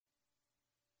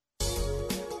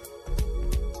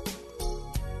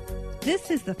This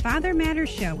is the Father Matters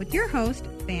Show with your host,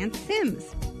 Vance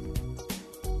Sims.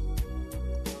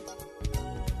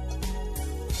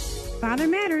 Father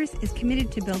Matters is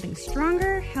committed to building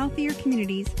stronger, healthier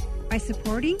communities by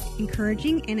supporting,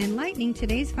 encouraging, and enlightening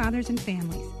today's fathers and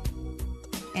families.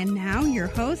 And now, your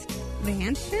host,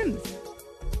 Vance Sims.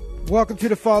 Welcome to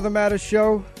the Father Matters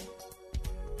Show.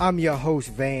 I'm your host,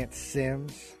 Vance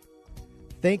Sims.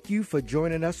 Thank you for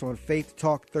joining us on Faith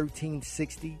Talk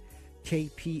 1360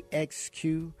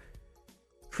 KPXQ.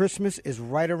 Christmas is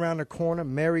right around the corner.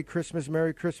 Merry Christmas,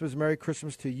 Merry Christmas, Merry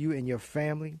Christmas to you and your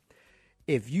family.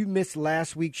 If you missed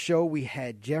last week's show, we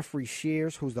had Jeffrey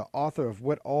Shears, who's the author of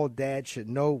What All Dads Should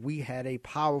Know. We had a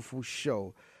powerful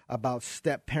show about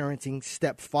step parenting,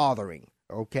 step fathering.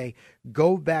 Okay,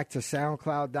 go back to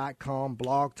SoundCloud.com,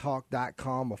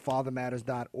 blogtalk.com, or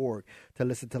fathermatters.org to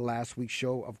listen to last week's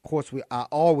show. Of course, I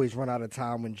always run out of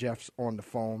time when Jeff's on the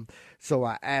phone, so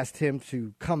I asked him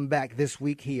to come back this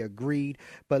week. He agreed.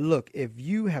 But look, if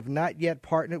you have not yet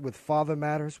partnered with Father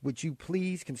Matters, would you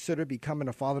please consider becoming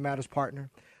a Father Matters partner?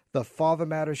 The Father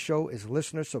Matters Show is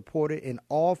listener-supported, and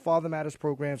all Father Matters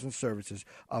programs and services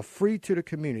are free to the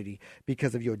community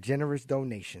because of your generous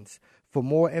donations. For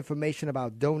more information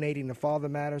about donating to Father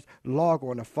Matters, log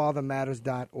on to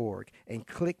fathermatters.org and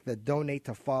click the Donate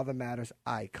to Father Matters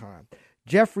icon.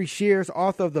 Jeffrey Shears,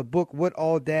 author of the book What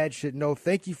All Dads Should Know,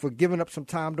 thank you for giving up some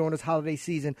time during this holiday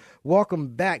season.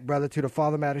 Welcome back, brother, to the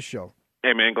Father Matters Show.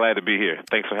 Hey, man, glad to be here.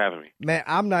 Thanks for having me. Man,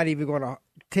 I'm not even going to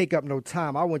take up no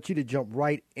time. I want you to jump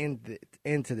right into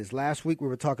this. Last week we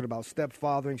were talking about step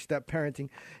fathering, step parenting,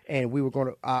 and we were going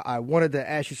to. I wanted to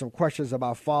ask you some questions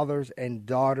about fathers and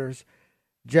daughters.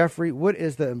 Jeffrey, what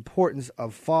is the importance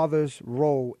of father's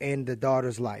role in the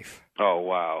daughter's life? Oh,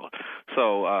 wow.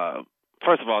 So,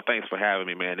 first of all, thanks for having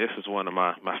me, man. This is one of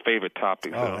my favorite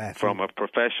topics from a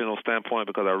professional standpoint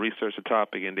because I researched the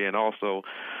topic, and then also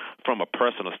from a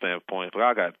personal standpoint.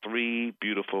 I got four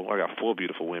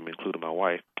beautiful women, including my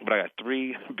wife, but I got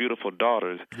three beautiful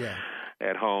daughters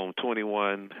at home,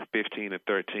 21, 15, and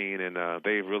 13, and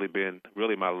they've really been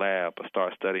my lab. I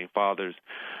started studying fathers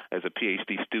as a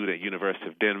PhD student at University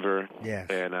of Denver,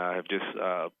 and I've just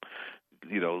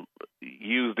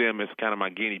use them as kind of my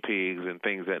guinea pigs and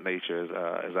things of that nature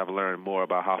as I've learned more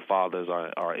about how fathers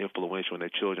are influential in their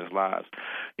children's lives.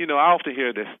 I often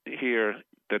hear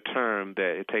the term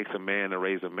that it takes a man to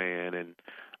raise a man, and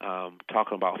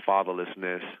talking about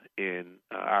fatherlessness in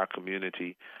our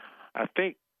community. I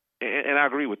think, and I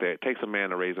agree with that, it takes a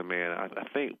man to raise a man. I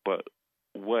think, but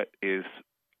what is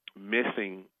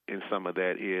missing in some of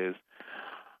that is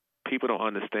people don't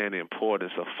understand the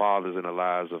importance of fathers in the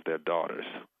lives of their daughters.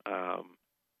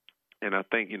 And I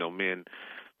think, men,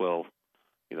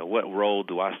 what role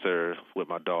do I serve with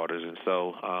my daughters? And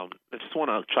so I just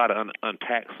want to try to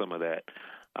unpack some of that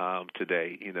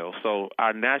today. So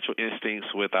our natural instincts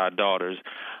with our daughters,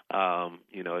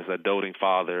 as a doting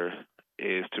father,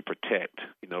 is to protect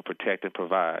and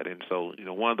provide. And so,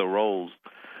 one of the roles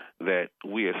that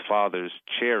we as fathers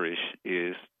cherish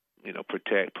is,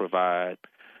 protect, provide,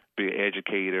 be an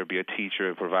educator, be a teacher,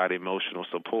 and provide emotional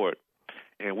support.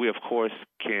 And we, of course,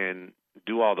 can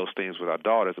do all those things with our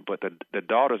daughters, but the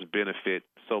daughters benefit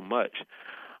so much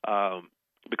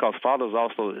because fathers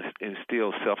also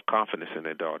instill self-confidence in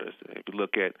their daughters. If you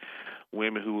look at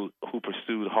women who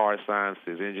pursued hard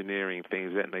sciences, engineering,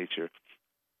 things of that nature,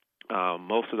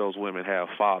 most of those women have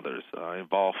fathers,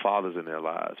 involve fathers in their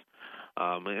lives.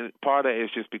 And part of that is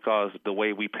just because the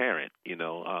way we parent,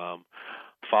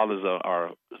 fathers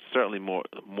are certainly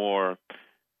more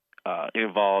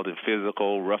involved in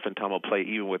physical, rough and tumble play,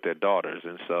 even with their daughters.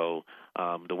 And so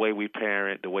the way we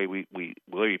parent, the way we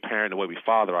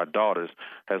father our daughters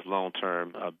has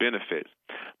long-term benefits.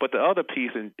 But the other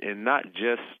piece, and not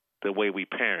just the way we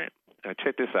parent, and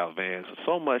check this out, Vance,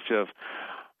 so much of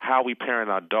how we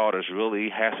parent our daughters really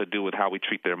has to do with how we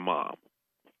treat their mom.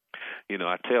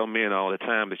 I tell men all the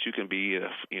time that you can be,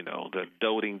 the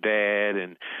doting dad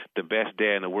and the best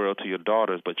dad in the world to your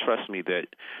daughters, but trust me that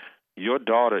your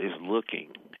daughter is looking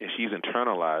and she's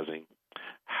internalizing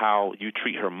how you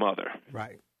treat her mother.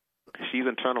 Right. She's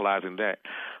internalizing that.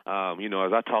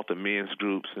 As I talk to men's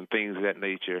groups and things of that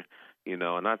nature, and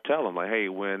I tell them, like, hey,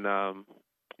 when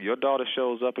your daughter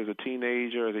shows up as a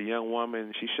teenager, as a young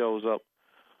woman, she shows up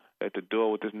at the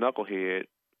door with this knucklehead,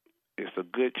 it's a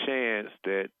good chance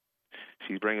that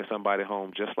she's bringing somebody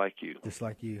home just like you. Just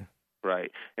like you.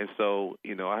 Right. And so,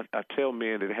 I tell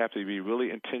men that they have to be really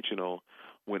intentional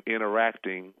when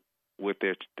interacting with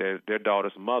their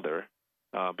daughter's mother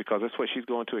because that's what she's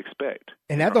going to expect.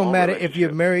 And that don't matter if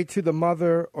you're married to the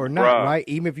mother or not, right?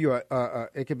 Even if you're,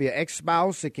 it could be an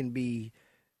ex-spouse, it can be,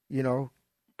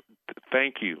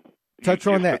 Thank you. Touch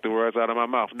on that. Took the words out of my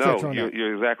mouth. No,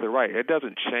 you're exactly right. It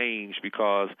doesn't change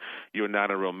because you're not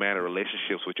in romantic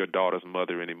relationships with your daughter's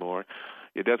mother anymore.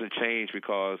 It doesn't change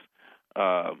because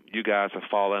you guys have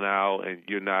fallen out and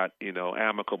you're not,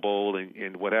 amicable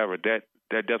and whatever.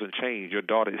 That doesn't change. Your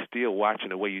daughter is still watching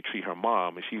the way you treat her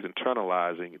mom, and she's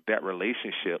internalizing that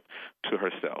relationship to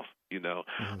herself.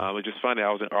 Mm-hmm. It's just funny. I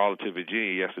was in Arlington,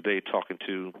 Virginia yesterday talking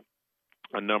to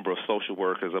a number of social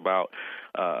workers about,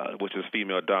 which is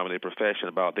female-dominated profession,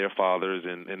 about their fathers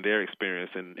and their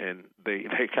experience, and they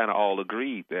kind of all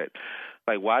agreed that,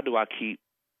 like, why do I keep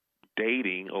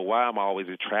dating, or why am I always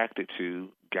attracted to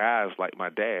guys like my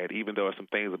dad, even though there's some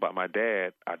things about my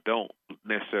dad I don't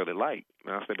necessarily like?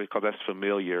 And I said, because that's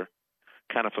familiar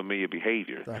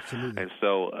behavior. Absolutely. And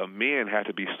so men have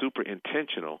to be super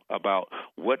intentional about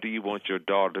what do you want your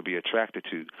daughter to be attracted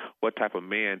to? What type of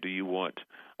man do you want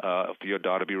for your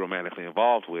daughter to be romantically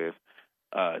involved with?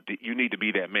 You need to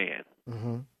be that man.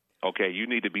 Mm-hmm. Okay, you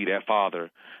need to be that father.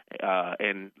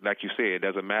 And like you said, it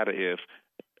doesn't matter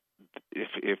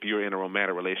if you're in a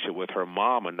romantic relationship with her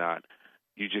mom or not.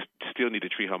 You just still need to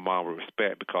treat her mom with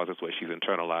respect because that's what she's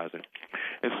internalizing.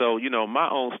 And so, my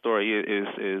own story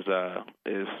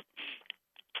is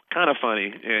kind of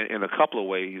funny in a couple of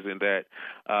ways, in that,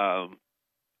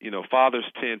 fathers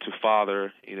tend to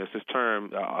father. It's this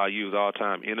term I use all the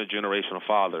time, intergenerational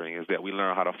fathering, is that we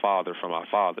learn how to father from our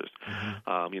fathers.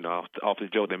 Mm-hmm. I often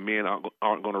joke that men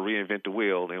aren't going to reinvent the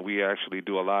wheel, and we actually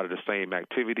do a lot of the same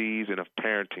activities and of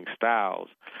parenting styles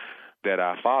that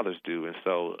our fathers do. And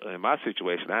so in my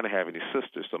situation, I didn't have any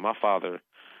sisters, so my father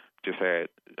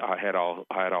I had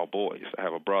all boys. I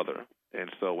have a brother.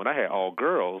 And so when I had all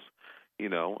girls,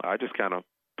 I just kind of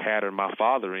patterned my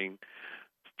fathering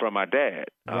from my dad.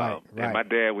 Right. And my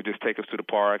dad would just take us to the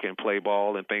park and play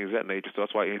ball and things of that nature. So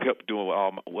that's why I ended up doing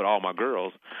with all my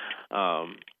girls.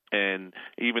 And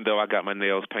even though I got my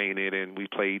nails painted and we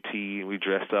played tea and we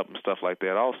dressed up and stuff like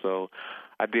that also,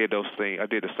 I did those things. I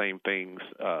did the same things.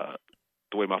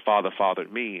 The way my father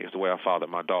fathered me is the way I fathered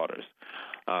my daughters.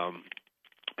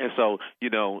 And so,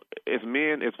 as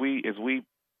men, as we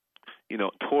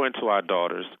pour into our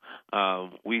daughters,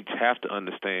 we have to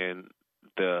understand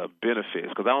the benefits,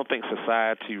 because I don't think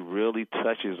society really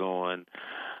touches on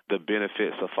the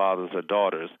benefits of fathers or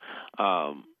daughters.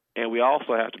 And we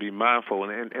also have to be mindful,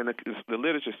 and the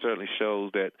literature certainly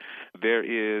shows that there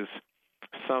is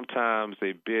sometimes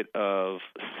a bit of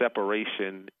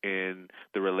separation in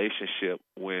the relationship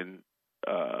when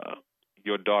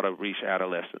your daughter reaches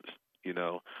adolescence.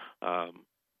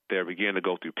 They're beginning to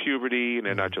go through puberty, and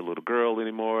they're not your little girl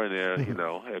anymore, and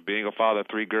they're, being a father of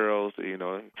three girls,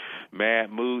 mad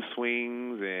mood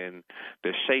swings, and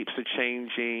their shapes are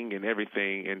changing and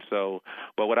everything. And so,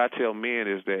 but what I tell men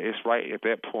is that it's right at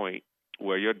that point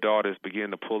where your daughters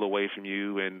begin to pull away from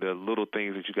you, and the little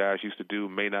things that you guys used to do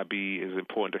may not be as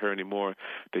important to her anymore,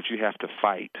 that you have to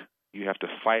fight. You have to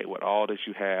fight with all that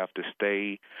you have to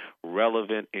stay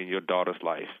relevant in your daughter's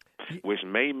life, which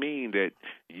may mean that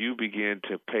you begin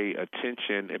to pay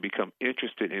attention and become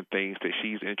interested in things that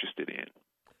she's interested in.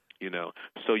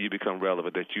 So you become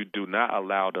relevant, that you do not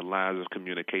allow the lines of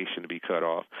communication to be cut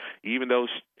off. Even though,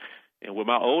 and with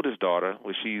my oldest daughter,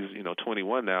 well, she's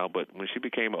 21 now, but when she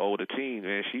became an older teen,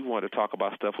 man, she wanted to talk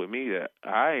about stuff with me that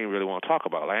I ain't really want to talk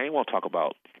about. I ain't want to talk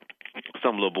about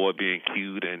some little boy being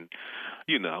cute, and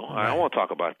I don't want to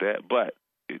talk about that. But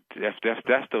that's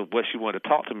what she wanted to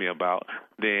talk to me about.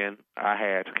 Then I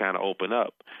had to kind of open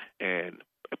up, and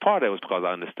part of that was because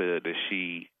I understood that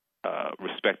she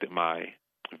respected my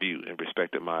view and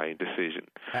respected my decision,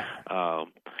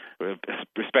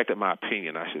 respected my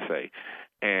opinion, I should say.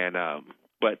 And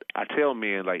but I tell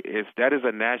men, like, that is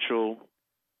a natural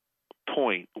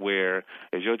point where,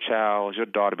 as your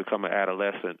daughter become an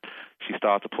adolescent, she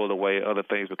starts to pull away, other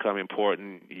things become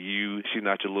important. She's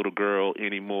not your little girl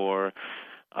anymore.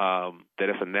 That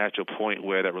it's a natural point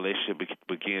where that relationship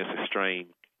begins to strain,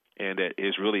 and that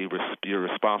it's really your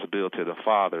responsibility as a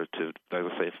father to, like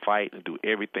I say, fight and do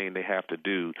everything they have to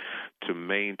do to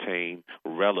maintain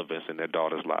relevance in their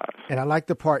daughter's lives. And I like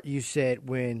the part you said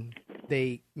when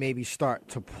they maybe start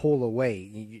to pull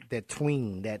away, that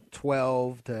tween, that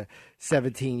 12 to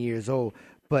 17 years old.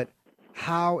 But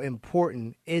how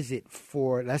important is it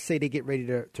for, let's say they get ready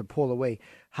to pull away,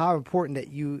 how important that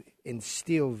you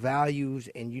instill values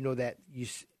and that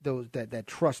that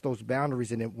trust, those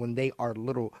boundaries in them when they are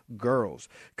little girls?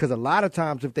 Because a lot of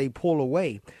times if they pull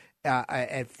away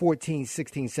at 14,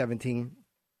 16, 17,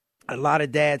 a lot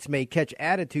of dads may catch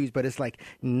attitudes, but it's like,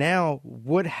 now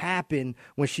what happened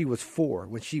when she was 4,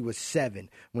 when she was 7,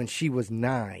 when she was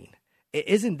 9?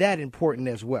 Isn't that important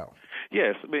as well?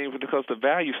 Yes, I mean, because the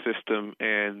value system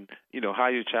and, how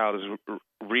your child is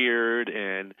reared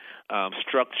and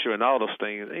structure and all those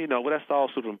things, well, that's all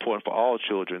super important for all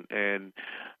children. And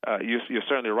you're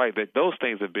certainly right that those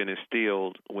things have been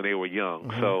instilled when they were young.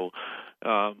 Mm-hmm. So,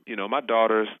 my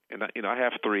daughters, and I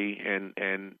have three,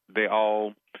 and they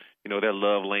all, their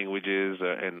love languages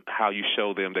and how you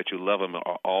show them that you love them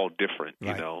are all different.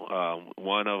 Right.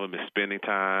 One of them is spending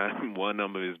time, one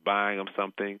of them is buying them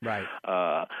something. Right.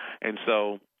 And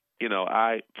so,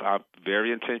 I'm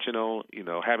very intentional.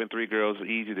 Having three girls is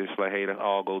easy to just like, hey, let's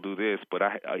all go do this. But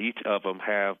each of them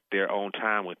have their own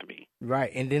time with me. Right.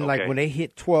 And then, like, when they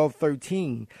hit 12,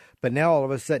 13, but now all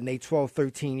of a sudden they 12,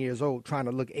 13 years old, trying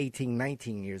to look 18,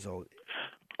 19 years old.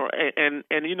 And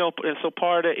so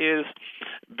part of it is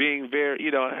being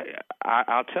very,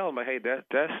 I'll tell them, hey,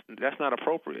 that's not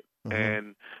appropriate. Mm-hmm.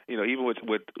 And even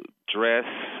with dress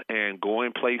and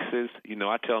going places,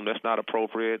 I tell them that's not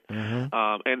appropriate. Mm-hmm.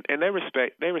 And they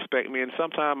respect me. And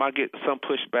sometimes I get some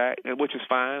pushback, and which is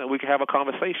fine. And we can have a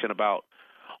conversation about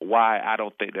why I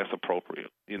don't think that's appropriate.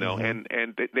 Mm-hmm.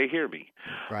 and they hear me.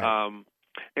 Right.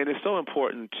 And it's so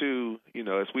important, too,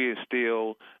 as we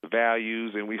instill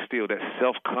values and we instill that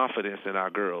self-confidence in our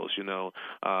girls,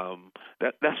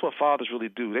 that's what fathers really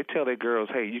do. They tell their girls,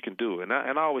 hey, you can do it.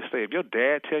 And I always say, if your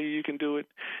dad tells you can do it,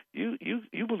 you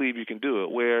believe you can do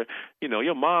it. Where,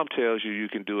 your mom tells you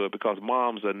can do it because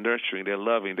moms are nurturing, they're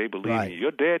loving, they believe in you.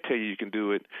 Your dad tells you can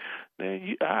do it,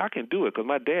 man, I can do it because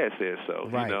my dad says so.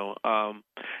 Right.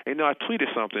 I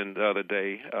tweeted something the other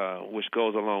day, which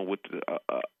goes along with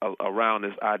around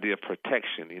this idea of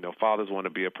protection. Fathers want to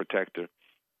be a protector.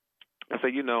 I say,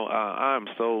 I'm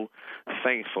so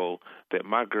thankful that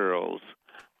my girls,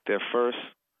 their first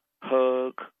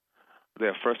hug,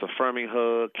 their first affirming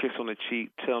hug, kiss on the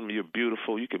cheek, tell them you're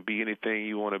beautiful, you can be anything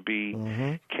you want to be,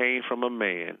 mm-hmm. came from a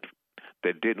man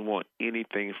that didn't want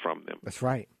anything from them. That's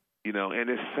right. And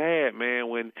it's sad, man,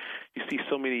 when you see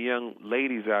so many young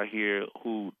ladies out here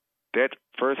who that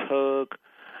first hug,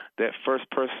 that first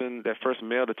person, that first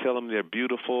male to tell them they're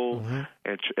beautiful, mm-hmm.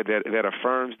 and that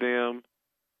affirms them,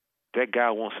 that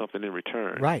guy wants something in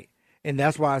return. Right. And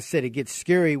that's why I said it gets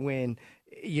scary when,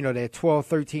 they're 12,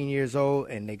 13 years old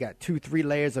and they got 2-3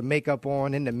 layers of makeup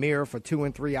on in the mirror for 2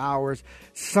 and 3 hours.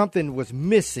 Something was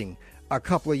missing a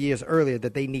couple of years earlier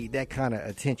that they need that kind of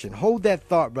attention. Hold that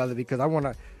thought, brother, because I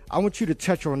want you to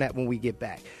touch on that when we get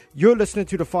back. You're listening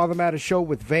to the Father Matters Show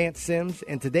with Vance Sims,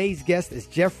 and today's guest is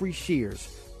Jeffrey Shears,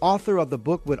 author of the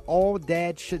book What All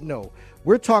Dads Should Know.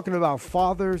 We're talking about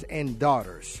fathers and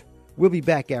daughters. We'll be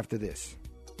back after this.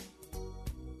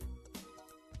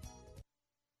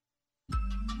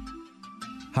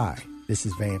 Hi, this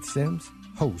is Vance Sims,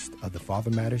 host of the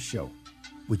Father Matters Show.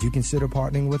 Would you consider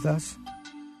partnering with us?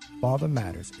 Father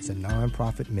Matters is a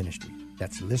nonprofit ministry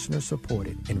that's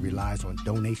listener-supported and relies on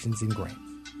donations and grants.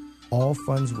 All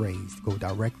funds raised go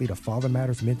directly to Father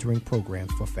Matters mentoring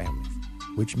programs for families,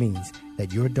 which means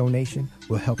that your donation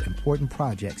will help important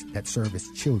projects that service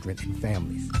children and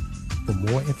families. For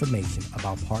more information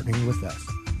about partnering with us,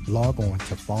 log on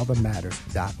to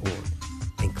fathermatters.org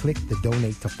and click the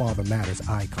Donate to Father Matters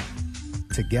icon.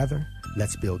 Together,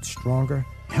 let's build stronger,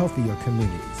 healthier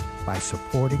communities by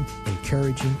supporting,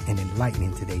 encouraging, and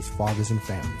enlightening today's fathers and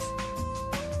families.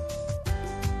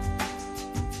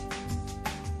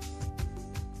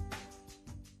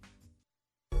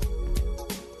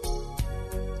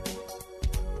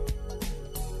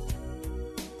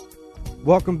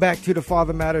 Welcome back to the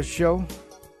Father Matters Show.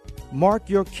 Mark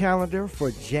your calendar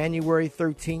for January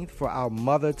 13th for our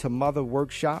Mother to Mother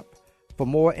workshop. For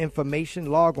more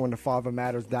information, log on to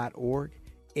fathermatters.org.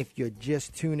 If you're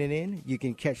just tuning in, you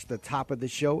can catch the top of the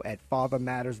show at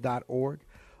fathermatters.org.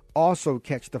 Also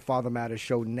catch the Father Matters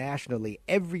Show nationally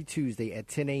every Tuesday at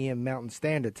 10 a.m. Mountain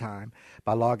Standard Time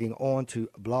by logging on to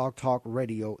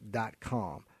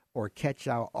blogtalkradio.com. Or catch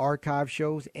our archive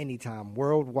shows anytime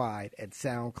worldwide at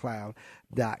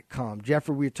SoundCloud.com.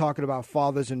 Jeffrey, we were talking about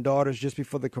fathers and daughters just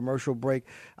before the commercial break.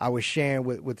 I was sharing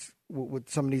with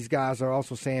some of these guys are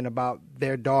also saying about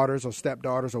their daughters or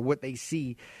stepdaughters or what they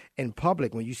see in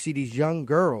public. When you see these young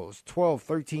girls, 12,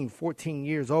 13, 14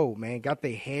 years old, man, got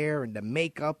their hair and the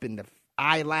makeup and the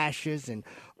eyelashes and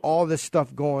all this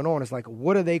stuff going on. It's like,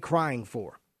 what are they crying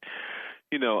for?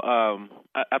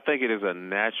 I think it is a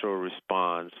natural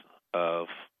response of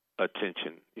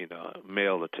attention,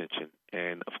 male attention.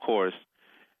 And, of course,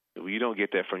 if you don't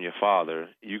get that from your father,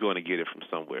 you're going to get it from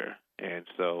somewhere. And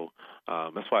so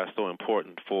that's why it's so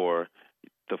important for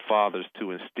the fathers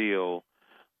to instill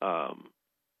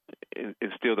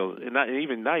instill those, and not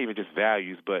even just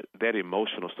values, but that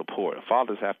emotional support.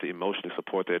 Fathers have to emotionally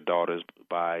support their daughters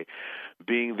by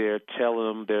being there, telling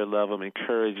them they love them,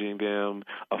 encouraging them,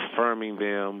 affirming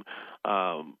them.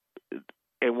 And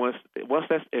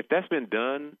if that's been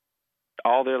done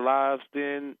all their lives,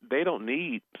 then they don't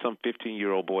need some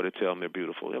 15-year-old boy to tell them they're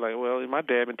beautiful. They're like, well, my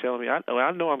dad been telling me,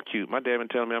 I know I'm cute. My dad been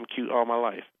telling me I'm cute all my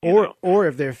life. Or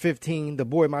if they're 15, the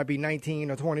boy might be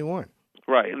 19 or 21.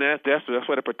 Right, and that's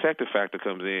where the protective factor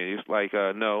comes in. It's like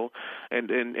no,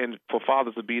 and for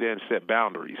fathers to be there and set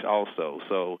boundaries also.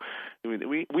 So I mean,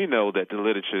 we know that the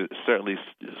literature certainly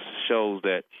shows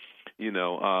that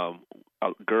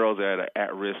girls that are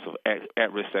at risk of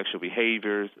at-risk sexual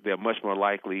behaviors, they're much more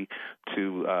likely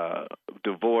to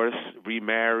divorce,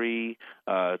 remarry,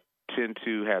 tend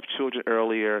to have children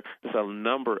earlier. There's a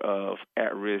number of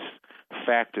at-risk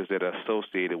factors that are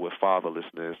associated with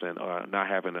fatherlessness and not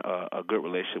having a good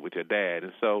relationship with your dad.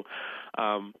 And so,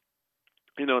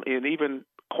 and even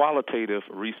qualitative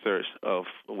research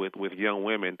with young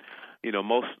women,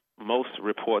 most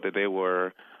report that they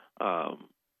were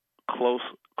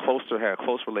had a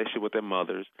close relationship with their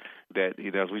mothers, that,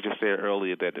 as we just said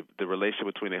earlier, that the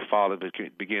relationship between their father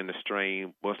began to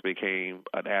strain once they became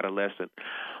an adolescent.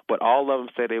 But all of them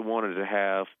said they wanted to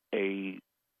have a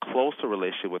closer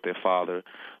relationship with their father,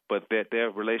 but that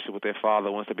their relationship with their father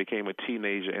once they became a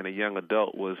teenager and a young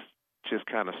adult was just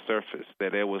kind of surface,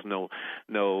 that there was no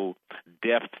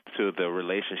depth to the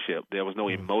relationship. There was no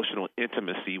emotional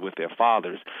intimacy with their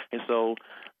fathers. And so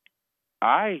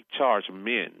I charge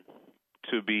men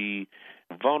to be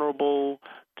vulnerable,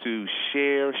 to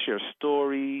share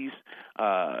stories,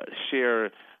 share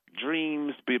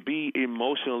dreams, be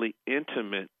emotionally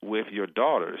intimate with your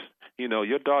daughters.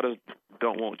 Your daughters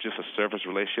don't want just a surface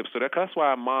relationship. So that's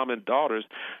why mom and daughters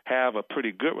have a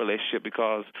pretty good relationship,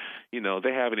 because,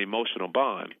 they have an emotional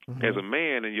bond. Mm-hmm. As a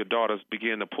man and your daughters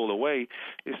begin to pull away,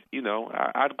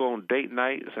 I'd go on date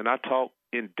nights and I talk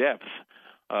in depth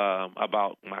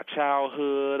about my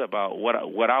childhood, about what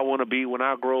I want to be when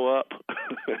I grow up,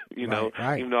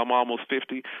 right. Even though I'm almost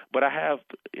 50. But I have,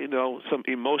 some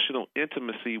emotional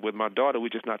intimacy with my daughter. We're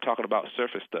just not talking about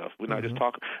surface stuff. We're not just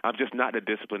talking. I'm just not the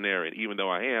disciplinarian, even though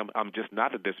I am. I'm just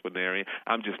not the disciplinarian.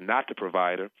 I'm just not the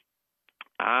provider.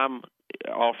 I'm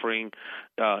offering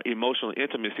emotional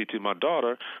intimacy to my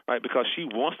daughter, right, because she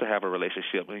wants to have a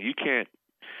relationship. And you can't.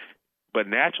 But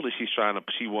naturally,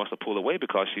 she wants to pull away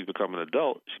because she's become an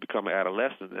adult. She's become an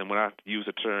adolescent. And when I use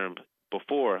the term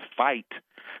before, fight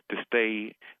to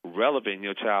stay relevant in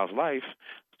your child's life,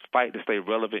 fight to stay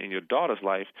relevant in your daughter's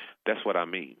life, that's what I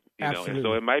mean. Absolutely. And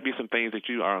so it might be some things that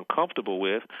you are uncomfortable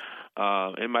with.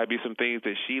 It might be some things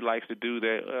that she likes to do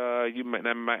that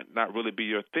might not really be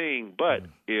your thing. But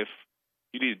if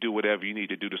you need to do whatever you need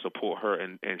to do to support her,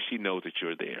 and she knows that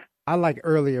you're there. I like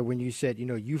earlier when you said,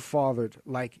 you fathered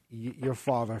like your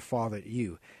father fathered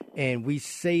you. And we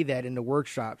say that in the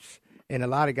workshops, and a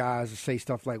lot of guys say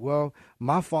stuff like, well,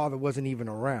 my father wasn't even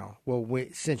around. Well,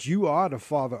 since you are the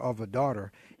father of a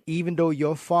daughter, even though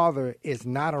your father is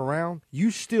not around,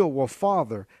 you still will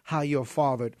father how your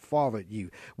father fathered you.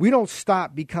 We don't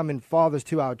stop becoming fathers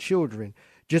to our children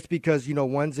just because,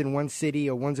 one's in one city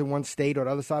or one's in one state or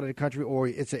the other side of the country, or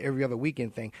it's a every other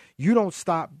weekend thing. You don't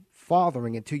stop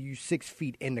fathering until you 6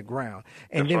 feet in the ground.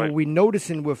 And then what we're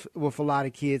noticing with a lot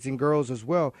of kids and girls as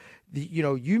well,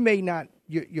 you may not,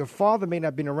 your father may not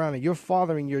have been around, and you're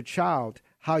fathering your child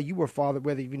how you were fathered,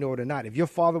 whether you know it or not. If your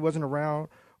father wasn't around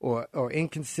or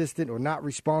inconsistent or not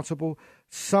responsible,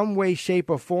 some way, shape,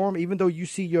 or form, even though you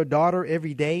see your daughter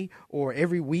every day or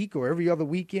every week or every other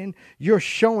weekend, you're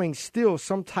showing still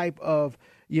some type of,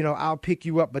 I'll pick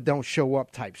you up but don't show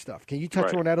up type stuff. Can you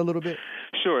touch on that a little bit?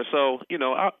 Sure. So,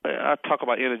 I talk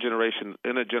about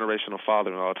intergenerational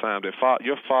fathering all the time. That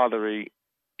your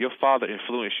father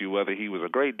influenced you, whether he was a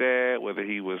great dad, whether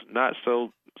he was not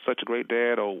such a great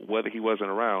dad, or whether he wasn't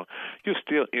around. You're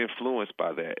still influenced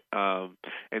by that.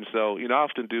 And so, I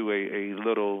often do a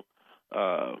little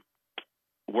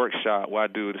workshop where I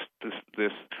do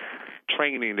this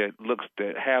training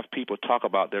that have people talk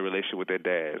about their relationship with their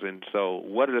dads. And so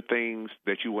what are the things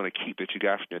that you want to keep that you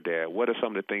got from your dad? What are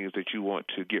some of the things that you want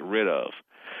to get rid of?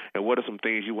 And what are some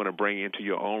things you want to bring into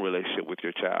your own relationship with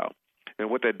your child? And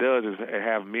what that does is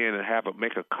have men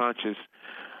make a conscious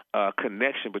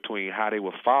connection between how they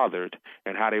were fathered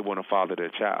and how they want to father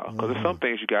their child. Because there's some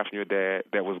things you got from your dad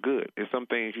that was good. There's some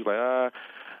things you're like,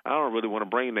 I don't really want to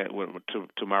bring that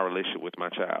to my relationship with my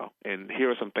child. And here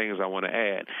are some things I want to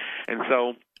add. And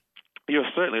so, you're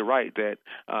certainly right that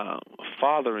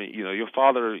fathering, your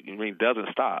fathering doesn't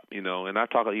stop, and I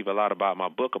talk even a lot about my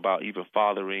book about even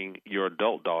fathering your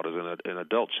adult daughters and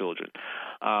adult children.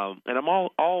 And I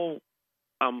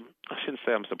shouldn't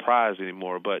say I'm surprised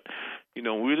anymore, but,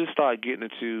 when we just start getting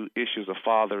into issues of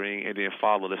fathering and then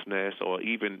fatherlessness, or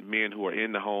even men who are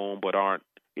in the home but aren't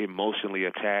emotionally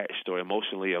attached or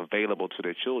emotionally available to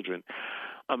their children,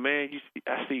 I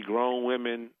see grown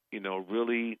women,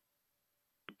 really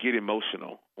get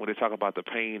emotional when they talk about the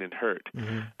pain and hurt.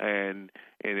 Mm-hmm. And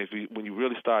when you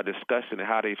really start discussing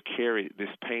how they've carried this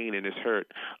pain and this hurt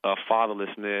of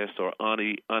fatherlessness or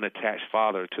unattached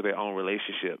father to their own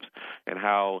relationships, and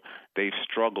how they've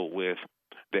struggled with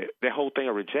that whole thing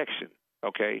of rejection,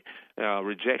 okay?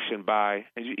 Rejection by,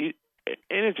 and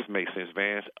it just makes sense,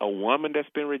 Vance. A woman that's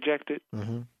been rejected,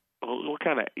 mm-hmm. What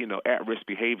kind of at-risk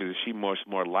behaviors is she more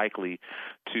likely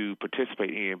to participate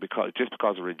in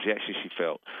because of rejection she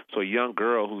felt? So a young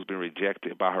girl who's been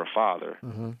rejected by her father,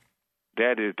 mm-hmm.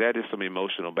 that is some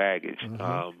emotional baggage.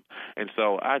 Mm-hmm. And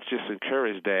so I just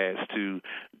encourage dads to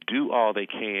do all they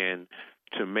can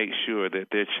to make sure that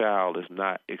their child is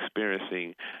not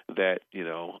experiencing that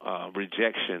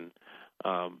rejection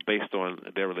based on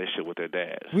their relationship with their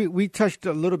dad. We touched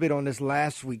a little bit on this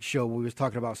last week's show when we was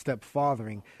talking about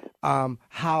stepfathering,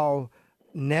 how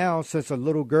now since a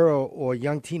little girl or a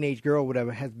young teenage girl,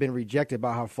 whatever, has been rejected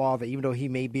by her father, even though he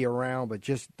may be around, but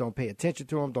just don't pay attention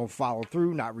to him, don't follow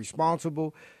through, not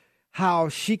responsible, how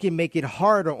she can make it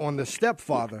harder on the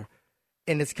stepfather.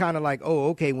 And it's kind of like, oh,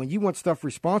 okay, when you want stuff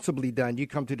responsibly done, you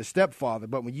come to the stepfather.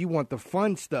 But when you want the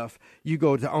fun stuff, you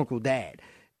go to Uncle Dad.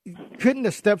 Couldn't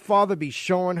the stepfather be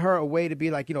showing her a way to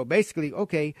be like, basically,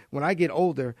 okay, when I get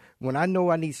older, when I know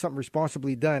I need something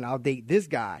responsibly done, I'll date this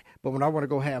guy. But when I want to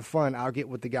go have fun, I'll get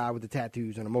with the guy with the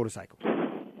tattoos and a motorcycle. That's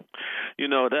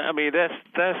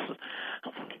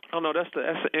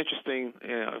an interesting,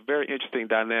 very interesting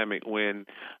dynamic when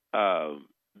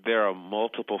there are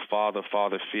multiple father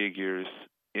figures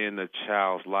in a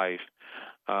child's life.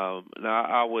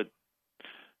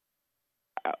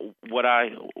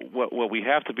 What we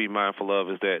have to be mindful of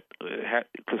is that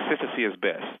consistency is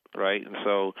best, right? And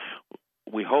so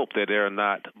we hope that there are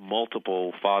not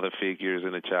multiple father figures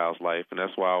in a child's life, and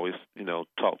that's why I always,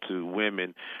 talk to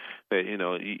women that,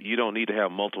 you don't need to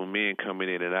have multiple men coming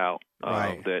in and out.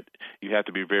 Right. That you have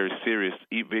to be very serious,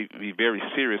 be very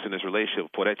serious in this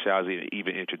relationship before that child is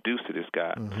even introduced to this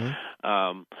guy.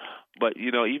 Mm-hmm. But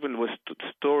even with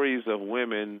stories of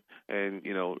women and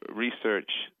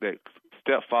research that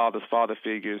stepfathers, father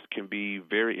figures can be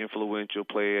very influential,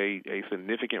 play a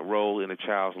significant role in a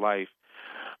child's life.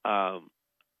 I've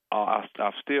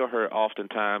still heard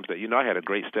oftentimes that, I had a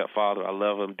great stepfather. I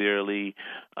love him dearly.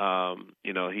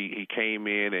 He came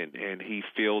in and he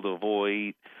filled a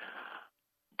void.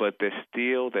 But there's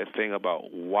still that thing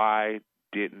about, why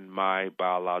didn't my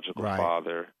biological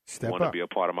father want to be a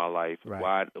part of my life?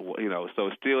 Right. Why, so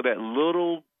still that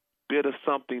little bit of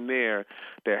something there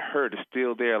that hurt is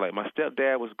still there. Like, my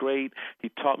stepdad was great. He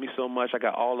taught me so much. I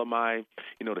got all of my,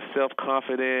 the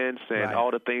self-confidence and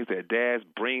all the things that dads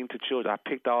bring to children. I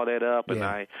picked all that up, and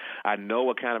I know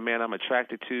what kind of man I'm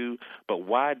attracted to. But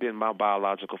why didn't my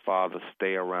biological father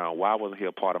stay around? Why wasn't he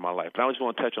a part of my life? And I just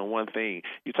want to touch on one thing.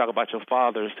 You talk about your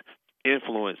father's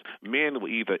influence. Men will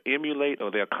either emulate or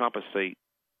they'll compensate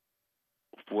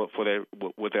with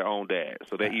their own dads.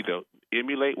 So they either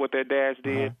emulate what their dads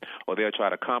did, or they'll try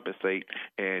to compensate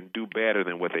and do better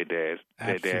than what their dads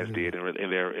did in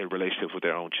their relationships with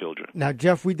their own children. Now,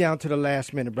 Jeff, we down to the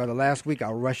last minute, brother. Last week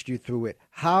I rushed you through it.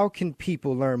 How can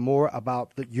people learn more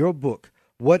about your book,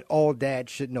 What All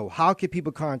Dads Should Know? How can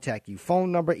people contact you?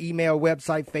 Phone number, email,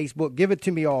 website, Facebook. Give it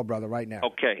to me all, brother, right now.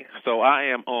 Okay. So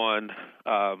I am on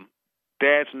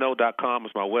dadsknow.com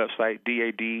is my website,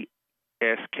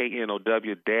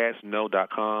 DADSKNOW,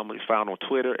 dadsknow.com. It's found on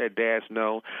Twitter at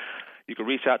dadsknow. You can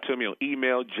reach out to me on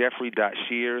email,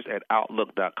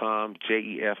 jeffrey.shears@outlook.com,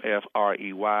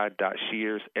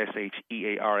 JEFFREY.shears,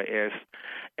 SHEARS,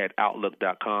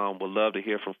 @outlook.com. Would love to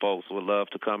hear from folks. Would love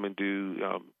to come and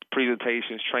do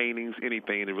presentations, trainings,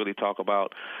 anything to really talk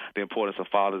about the importance of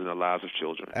fathers in the lives of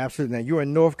children. Absolutely. Now, you're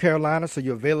in North Carolina, so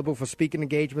you're available for speaking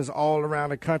engagements all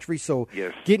around the country. So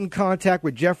get in contact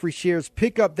with Jeffrey Shears.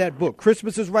 Pick up that book.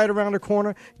 Christmas is right around the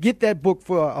corner. Get that book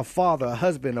for a father, a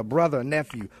husband, a brother, a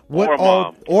nephew.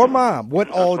 Or mom. What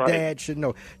all dads should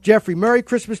know. Jeffrey, Merry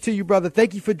Christmas to you, brother.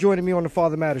 Thank you for joining me on the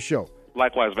Father Matters Show.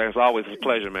 Likewise, man. It's always a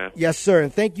pleasure, man. Yes, sir.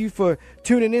 And thank you for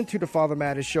tuning into the Father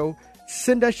Matters Show.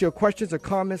 Send us your questions or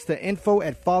comments to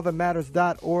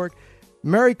info@fathermatters.org.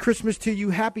 Merry Christmas to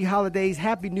you. Happy holidays.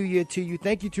 Happy New Year to you.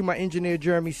 Thank you to my engineer,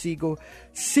 Jeremy Siegel.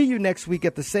 See you next week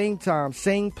at the same time,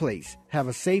 same place. Have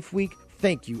a safe week.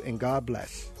 Thank you, and God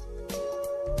bless.